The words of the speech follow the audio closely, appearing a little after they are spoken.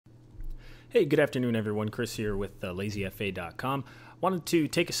Hey, good afternoon, everyone. Chris here with LazyFA.com. Wanted to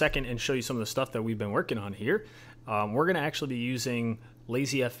take a second and show you some of the stuff that we've been working on here. We're going to actually be using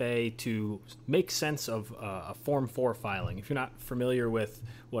LazyFA to make sense of a Form 4 filing. If you're not familiar with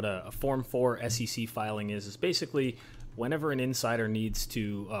what a Form 4 SEC filing is, it's basically whenever an insider needs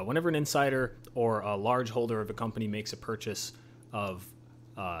to, whenever an insider or a large holder of a company makes a purchase of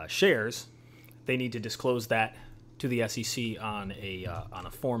shares, they need to disclose that to the SEC on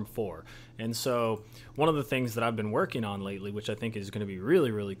a Form 4. And so one of the things that I've been working on lately, which I think is going to be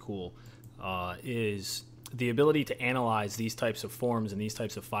really, really cool, is the ability to analyze these types of forms and these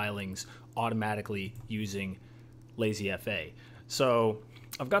types of filings automatically using LazyFA. So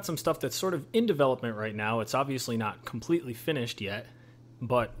I've got some stuff that's sort of in development right now. It's obviously not completely finished yet,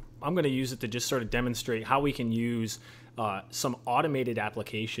 but I'm going to use it to just sort of demonstrate how we can use some automated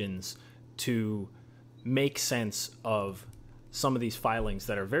applications to make sense of some of these filings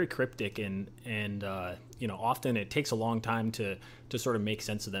that are very cryptic and often it takes a long time to sort of make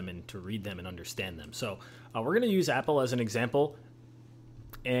sense of them and to read them and understand them. So we're going to use Apple as an example,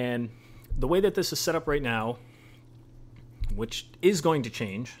 and the way that this is set up right now, which is going to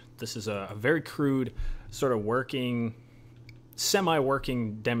change, this is a very crude sort of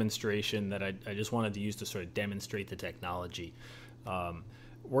semi-working demonstration that I just wanted to use to sort of demonstrate the technology.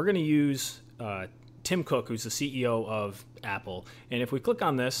 We're going to use Tim Cook, who's the CEO of Apple. And if we click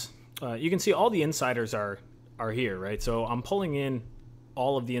on this, you can see all the insiders are here, right? So I'm pulling in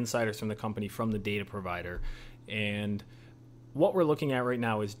all of the insiders from the company from the data provider. And what we're looking at right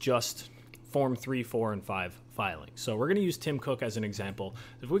now is just Form 3, 4, and 5 filings. So we're going to use Tim Cook as an example.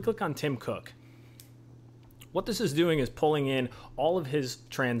 If we click on Tim Cook, what this is doing is pulling in all of his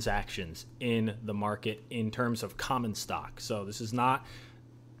transactions in the market in terms of common stock. So this is not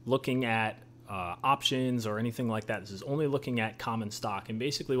looking at options or anything like that. This is only looking at common stock. And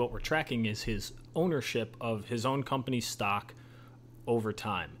basically what we're tracking is his ownership of his own company's stock over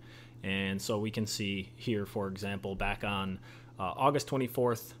time. And so we can see here, for example, back on August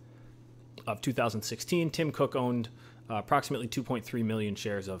 24th of 2016, Tim Cook owned approximately 2.3 million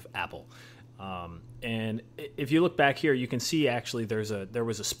shares of Apple. And if you look back here, you can see actually there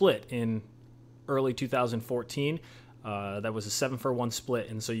was a split in early 2014. That was a 7-for-1 split,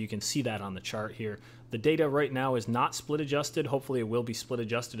 and so you can see that on the chart here. The data right now is not split adjusted. Hopefully it will be split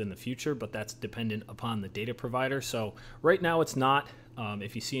adjusted in the future, but that's dependent upon the data provider. So right now it's not.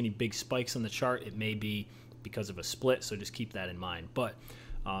 If you see any big spikes on the chart, it may be because of a split, so just keep that in mind. But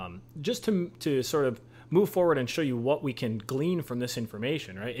just to sort of move forward and show you what we can glean from this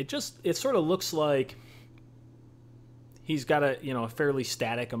information, right? It sort of looks like he's got a fairly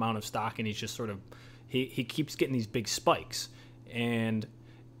static amount of stock, and he's just sort of He keeps getting these big spikes. And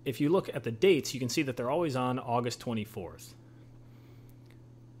if you look at the dates, you can see that they're always on August 24th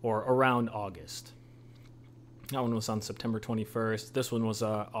or around August. That one was on September 21st. This one was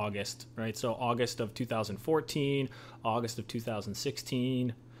August, right? So August of 2014, August of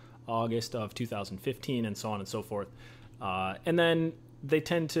 2016, August of 2015, and so on and so forth. And then they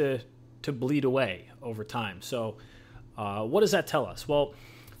tend to bleed away over time. So what does that tell us? Well,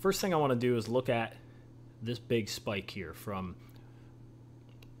 first thing I want to do is look at this big spike here from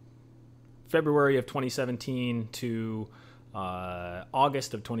February of 2017 to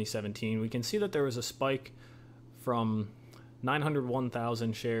August of 2017. We can see that there was a spike from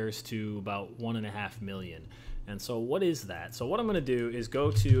 901,000 shares to about 1.5 million. And so what is that? So what I'm going to do is go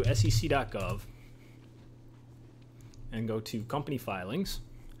to sec.gov and go to company filings.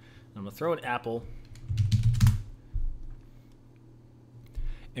 I'm going to throw in Apple,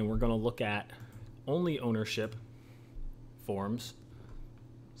 and we're going to look at only ownership forms.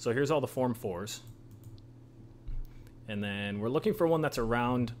 So here's all the Form 4s. And then we're looking for one that's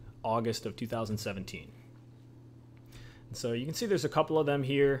around August of 2017. And so you can see there's a couple of them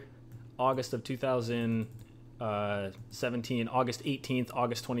here. August of 2017, August 18th,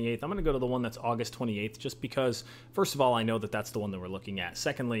 August 28th. I'm going to go to the one that's August 28th just because, first of all, I know that that's the one that we're looking at.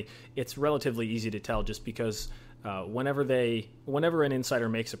 Secondly, it's relatively easy to tell just because whenever an insider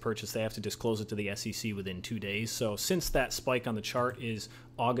makes a purchase, they have to disclose it to the SEC within 2 days. So since that spike on the chart is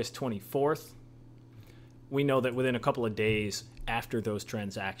August 24th, we know that within a couple of days after those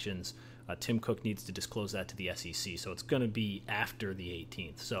transactions, Tim Cook needs to disclose that to the SEC. So it's going to be after the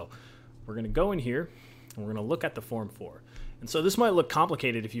 18th. So we're going to go in here and we're going to look at the Form 4. And so this might look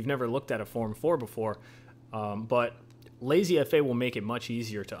complicated if you've never looked at a Form 4 before, but LazyFA will make it much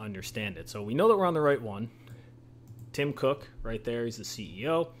easier to understand it. So we know that we're on the right one. Tim Cook, right there, he's the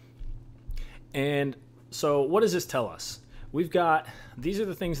CEO. And so what does this tell us? These are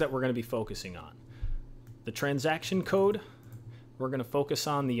the things that we're going to be focusing on. The transaction code, we're going to focus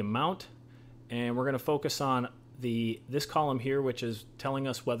on the amount, and we're going to focus on this column here, which is telling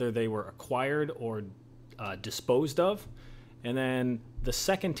us whether they were acquired or disposed of. And then the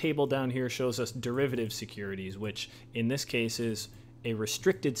second table down here shows us derivative securities, which in this case is a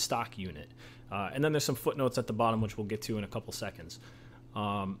restricted stock unit. And then there's some footnotes at the bottom, which we'll get to in a couple seconds.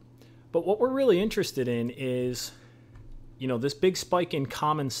 But what we're really interested in is, this big spike in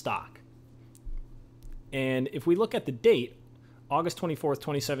common stock. And if we look at the date, August 24th,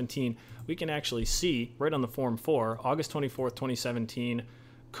 2017, we can actually see right on the Form 4, August 24th, 2017,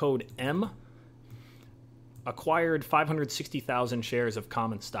 code M, acquired 560,000 shares of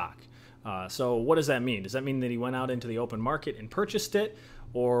common stock. So what does that mean? Does that mean that he went out into the open market and purchased it,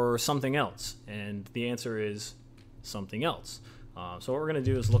 or something else? And the answer is something else. So what we're going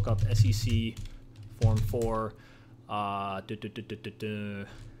to do is look up SEC Form 4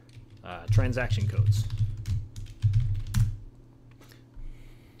 transaction codes.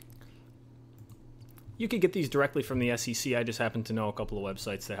 You could get these directly from the SEC. I just happen to know a couple of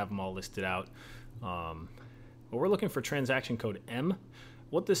websites that have them all listed out. But we're looking for transaction code M.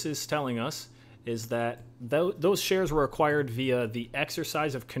 What this is telling us is that those shares were acquired via the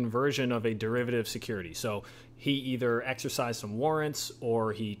exercise of conversion of a derivative security. So he either exercised some warrants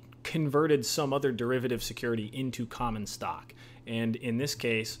or he converted some other derivative security into common stock. And in this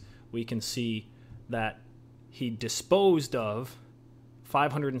case, we can see that he disposed of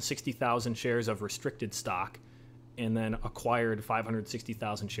 560,000 shares of restricted stock and then acquired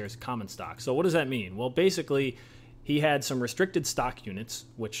 560,000 shares of common stock. So what does that mean? Well, basically, he had some restricted stock units,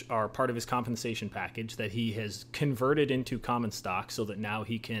 which are part of his compensation package, that he has converted into common stock so that now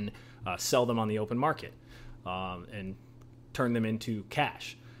he can sell them on the open market and turn them into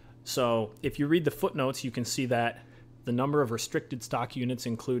cash. So if you read the footnotes, you can see that the number of restricted stock units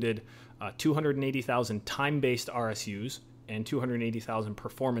included 280,000 time-based RSUs and 280,000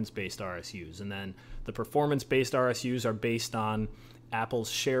 performance-based RSUs. And then the performance-based RSUs are based on Apple's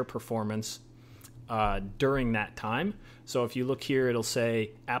share performance during that time. So if you look here, it'll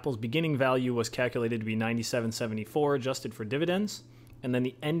say Apple's beginning value was calculated to be $97.74 adjusted for dividends, and then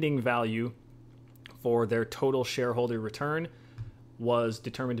the ending value for their total shareholder return was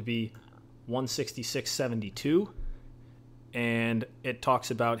determined to be $166.72, and it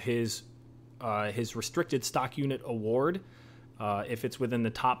talks about his restricted stock unit award, if it's within the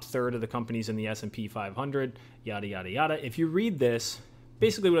top third of the companies in the S&P 500, yada, yada, yada. If you read this,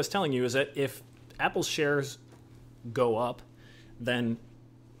 basically what it's telling you is that if Apple's shares go up, then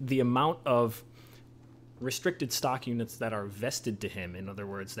the amount of restricted stock units that are vested to him, in other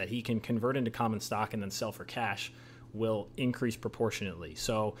words, that he can convert into common stock and then sell for cash, will increase proportionately.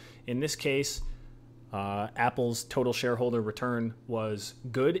 So in this case, Apple's total shareholder return was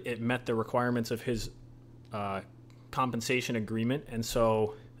good. It met the requirements of his compensation agreement, and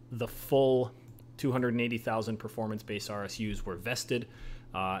so the full 280,000 performance-based RSUs were vested,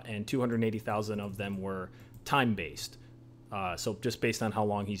 and 280,000 of them were time-based. So just based on how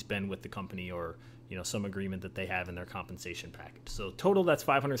long he's been with the company, or some agreement that they have in their compensation package. So total, that's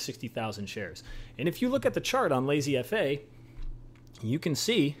 560,000 shares. And if you look at the chart on LazyFA, you can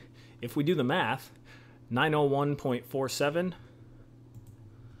see, if we do the math,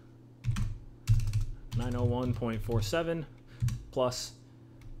 901.47 plus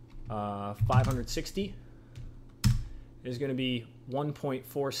 560 is going to be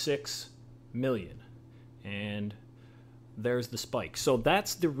 1.46 million. And there's the spike. So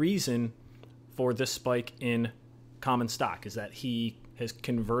that's the reason for this spike in common stock, is that he has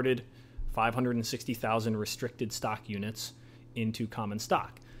converted 560,000 restricted stock units into common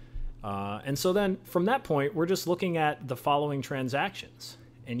stock. And so then from that point, we're just looking at the following transactions.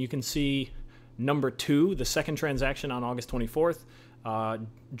 And you can see number 2, the second transaction on August 24th,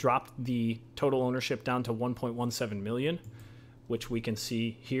 dropped the total ownership down to 1.17 million, which we can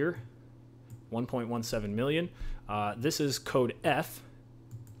see here, 1.17 million. This is code F,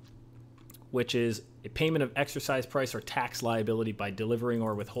 which is a payment of exercise price or tax liability by delivering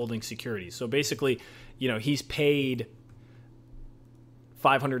or withholding securities. So basically, he's paid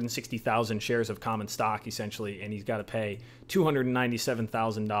 560,000 shares of common stock, essentially, and he's got to pay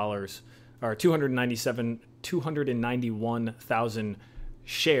 $297,000 or 291,000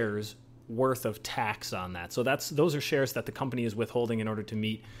 shares worth of tax on that. So those are shares that the company is withholding in order to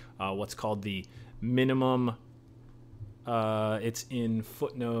meet what's called the minimum. It's in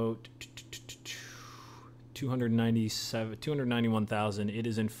footnote 291,000. It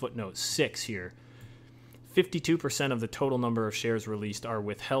is in footnote 6 here. 52% of the total number of shares released are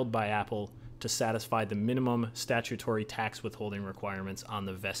withheld by Apple to satisfy the minimum statutory tax withholding requirements on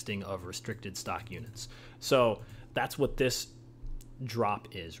the vesting of restricted stock units. So that's what this drop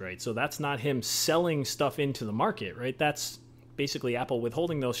is, right? So that's not him selling stuff into the market, right? That's basically Apple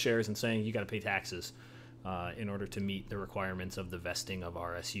withholding those shares and saying you got to pay taxes in order to meet the requirements of the vesting of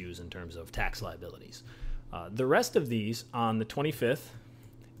RSUs in terms of tax liabilities. The rest of these on the 25th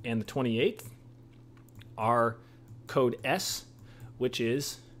and the 28th are code S, which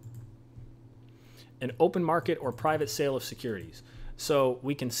is an open market or private sale of securities. So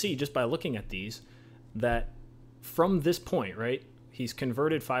we can see just by looking at these that from this point, right, he's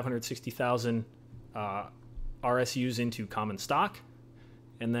converted 560,000 RSUs into common stock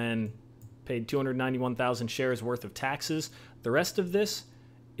and then paid 291,000 shares worth of taxes. The rest of this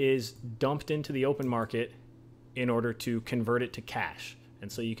is dumped into the open market in order to convert it to cash.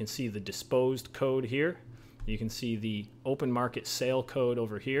 And so you can see the disposed code here. You can see the open market sale code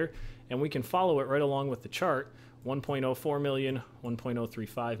over here. And we can follow it right along with the chart. 1.04 million,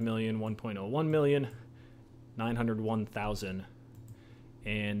 1.035 million, 1.01 million, 901,000.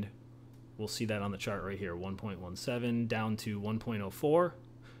 And we'll see that on the chart right here. 1.17 down to 1.04,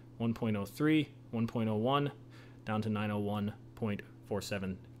 1.03, 1.01, down to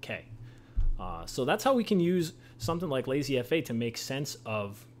 901.47K. So that's how we can use something like LazyFA to make sense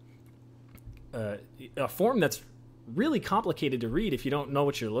of a form that's really complicated to read if you don't know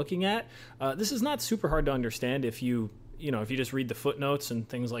what you're looking at. This is not super hard to understand if you just read the footnotes and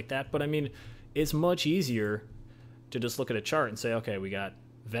things like that. But I mean, it's much easier to just look at a chart and say, okay, we got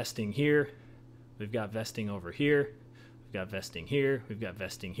vesting here, we've got vesting over here, we've got vesting here, we've got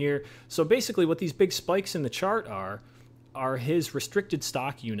vesting here. So basically what these big spikes in the chart are his restricted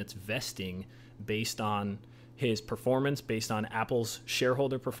stock units vesting based on his performance, based on Apple's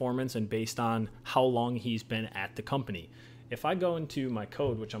shareholder performance, and based on how long he's been at the company. If I go into my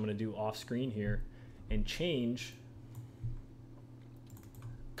code, which I'm going to do off screen here, and change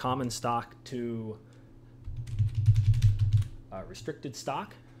common stock to restricted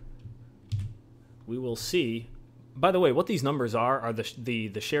stock, we will see. By the way, what these numbers are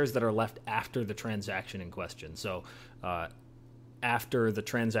the shares that are left after the transaction in question. So after the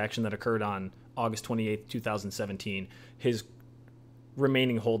transaction that occurred on August 28th, 2017, his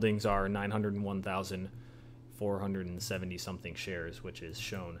remaining holdings are 901,470 something shares, which is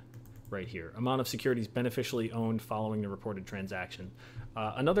shown right here. Amount of securities beneficially owned following the reported transaction.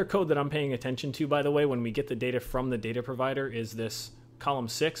 Another code that I'm paying attention to, by the way, when we get the data from the data provider is this column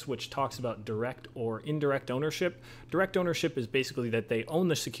 6, which talks about direct or indirect ownership. Direct ownership is basically that they own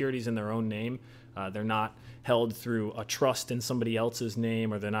the securities in their own name. They're not held through a trust in somebody else's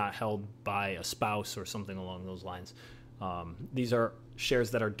name, or they're not held by a spouse or something along those lines. These are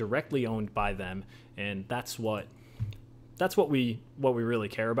shares that are directly owned by them, and that's what we really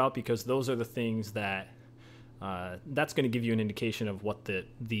care about, because those are the things that that's going to give you an indication of what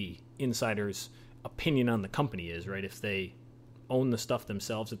the insider's opinion on the company is, right? If they own the stuff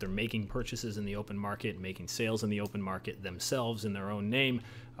themselves, if they're making purchases in the open market, making sales in the open market themselves in their own name,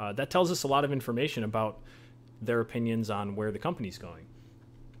 that tells us a lot of information about their opinions on where the company's going.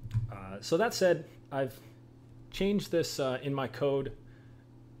 So that said, I've changed this in my code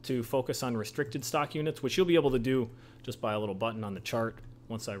to focus on restricted stock units, which you'll be able to do just by a little button on the chart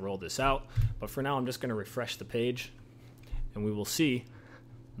once I roll this out. But for now, I'm just going to refresh the page, and we will see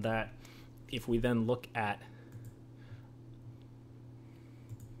that if we then look at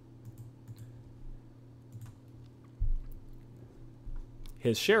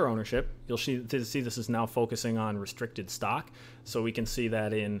his share ownership, you'll see this is now focusing on restricted stock. So we can see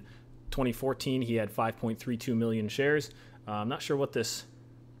that in 2014, he had 5.32 million shares. I'm not sure what this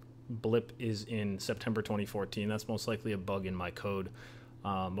blip is in September 2014. That's most likely a bug in my code,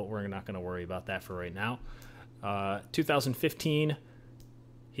 but we're not going to worry about that for right now. 2015,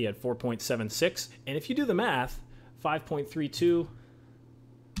 he had 4.76. And if you do the math, 5.32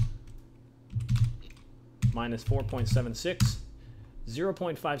 minus 4.76,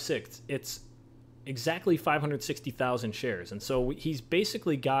 0.56. It's exactly 560,000 shares. And so he's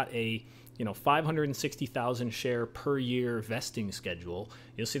basically got a 560,000 share per year vesting schedule.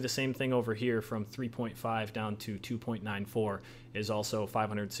 You'll see the same thing over here from 3.5 down to 2.94 is also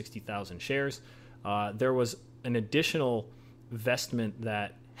 560,000 shares. There was an additional vestment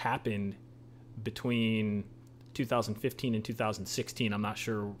that happened between 2015 and 2016. I'm not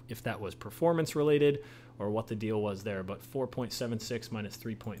sure if that was performance related or what the deal was there, but 4.76 minus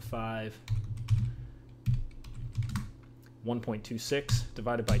 3.5, 1.26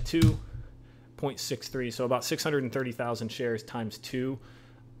 divided by 2, 0.63, so about 630,000 shares times 2,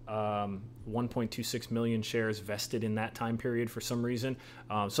 1.26 million shares vested in that time period for some reason.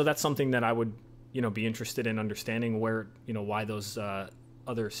 So that's something that I would, be interested in understanding where, why those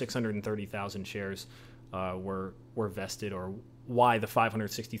other 630,000 shares were vested, or why the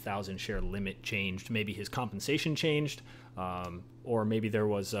 560,000 share limit changed. Maybe his compensation changed, or maybe there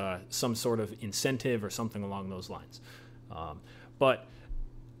was some sort of incentive or something along those lines. But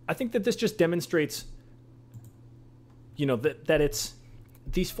I think that this just demonstrates, that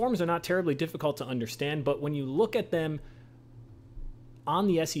these forms are not terribly difficult to understand, but when you look at them on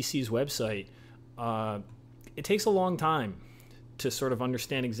the SEC's website, it takes a long time to sort of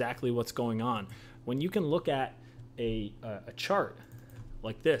understand exactly what's going on. When you can look at a chart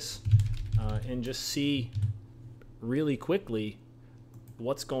like this and just see really quickly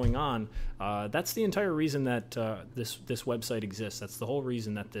what's going on, that's the entire reason that this website exists. That's the whole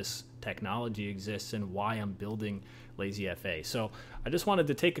reason that this technology exists and why I'm building LazyFA. So I just wanted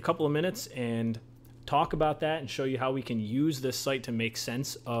to take a couple of minutes and talk about that and show you how we can use this site to make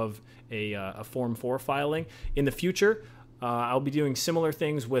sense of a Form 4 filing. In the future, I'll be doing similar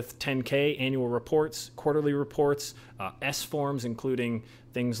things with 10K annual reports, quarterly reports, S forms, including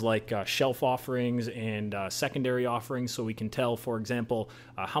things like shelf offerings and secondary offerings, so we can tell, for example,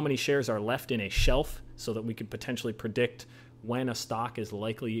 how many shares are left in a shelf, so that we could potentially predict when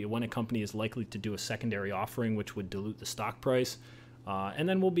a company is likely to do a secondary offering, which would dilute the stock price. And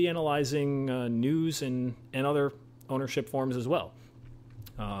then we'll be analyzing news and other ownership forms as well.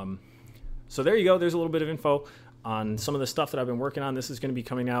 So there you go. There's a little bit of info on some of the stuff that I've been working on. This is going to be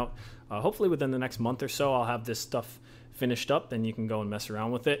coming out hopefully within the next month or so. I'll have this stuff finished up, then you can go and mess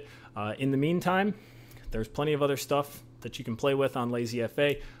around with it. In the meantime, there's plenty of other stuff that you can play with on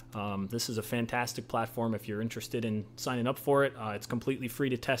LazyFA. This is a fantastic platform if you're interested in signing up for it. It's completely free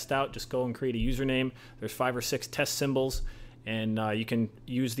to test out. Just go and create a username. There's 5 or 6 test symbols, and you can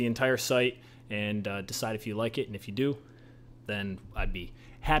use the entire site and decide if you like it. And if you do, then I'd be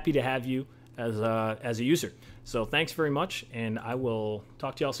happy to have you as a user. So thanks very much, and I will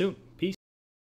talk to y'all soon. Peace.